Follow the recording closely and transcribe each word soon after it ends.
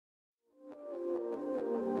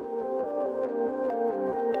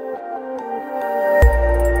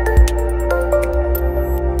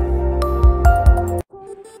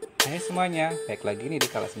semuanya, baik lagi nih di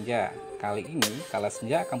Kala Senja. Kali ini Kala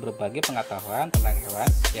Senja akan berbagi pengetahuan tentang hewan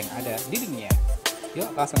yang ada di dunia.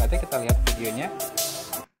 Yuk langsung aja kita lihat videonya.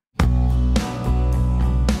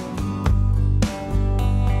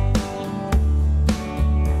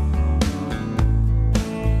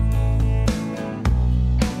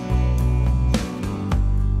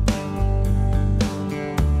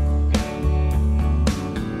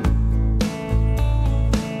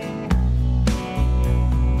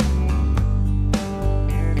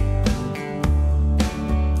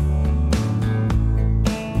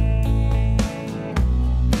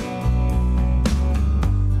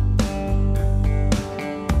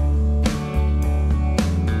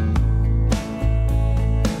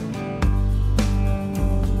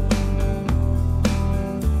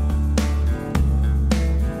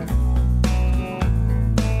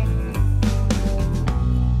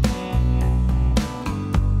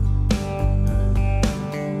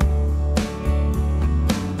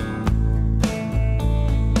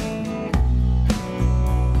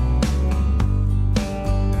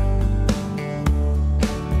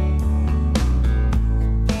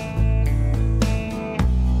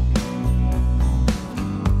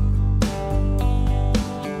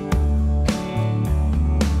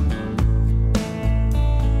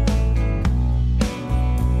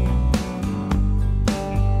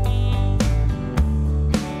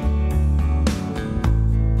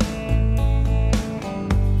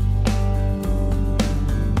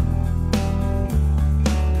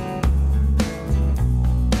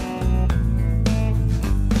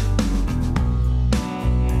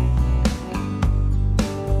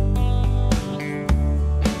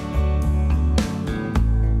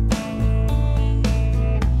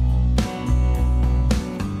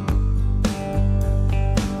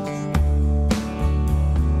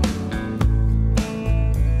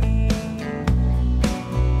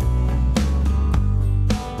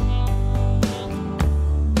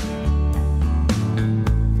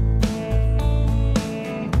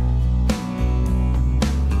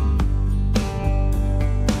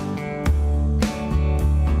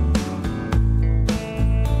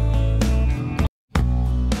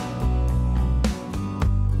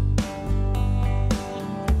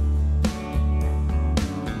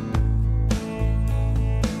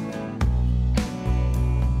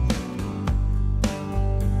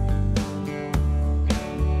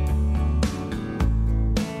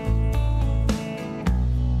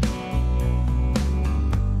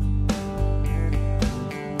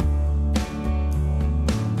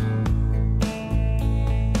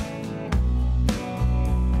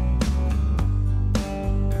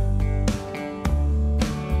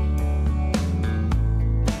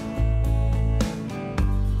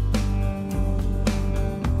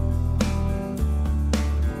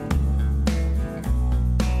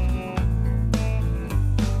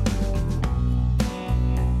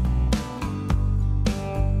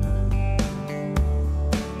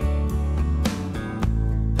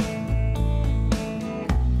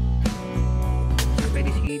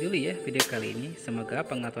 Video kali ini, semoga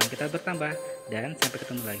pengetahuan kita bertambah dan sampai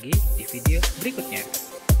ketemu lagi di video berikutnya.